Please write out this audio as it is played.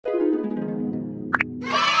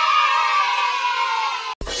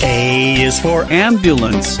A is for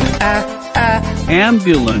ambulance.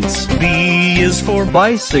 Ambulance. B is for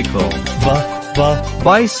bicycle.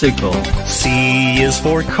 Bicycle. C is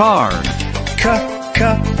for car.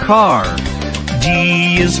 Car.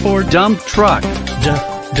 D is for dump truck.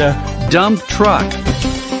 Dump truck.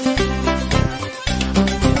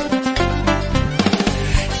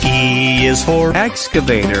 E is for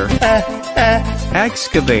excavator.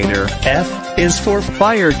 Excavator. F is for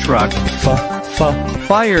fire truck.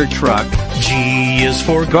 Fire truck. G is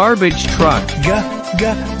for garbage truck.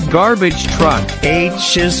 Garbage truck.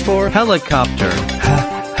 H is for helicopter.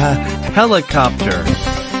 Helicopter.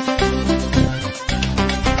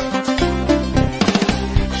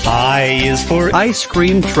 I is for ice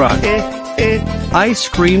cream truck. Ice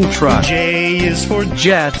cream truck. J is for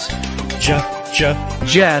jet.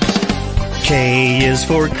 Jet. K is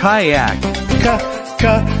for kayak.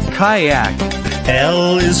 Kayak.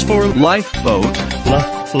 L is for lifeboat.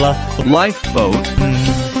 Lifeboat.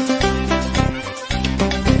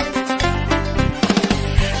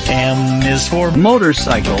 M is for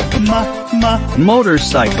motorcycle.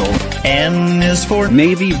 Motorcycle. N is for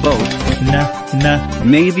navy boat.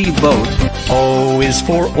 Navy boat. O is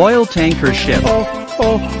for oil tanker ship.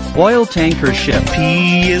 Oil tanker ship.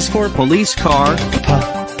 P is for police car.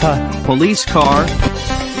 Police car.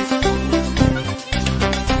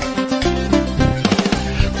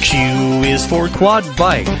 Q is for quad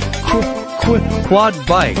bike. Quad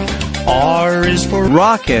bike. R is for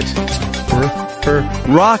rocket.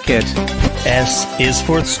 Rocket. S is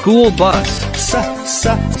for school bus.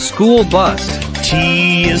 School bus.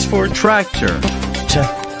 T is for tractor.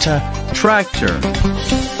 Tractor.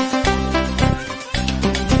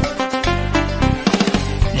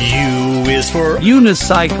 U is for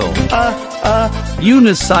unicycle.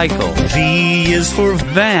 Unicycle. V is for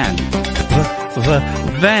van.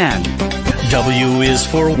 Van. W is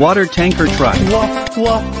for water tanker truck.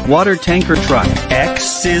 Water tanker truck.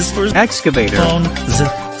 X is for excavator.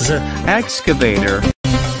 Excavator.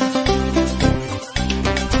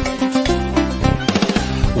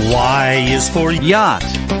 Y is for yacht.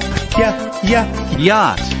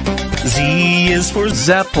 Yacht. Z is for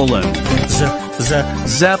zeppelin.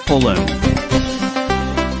 Zeppelin.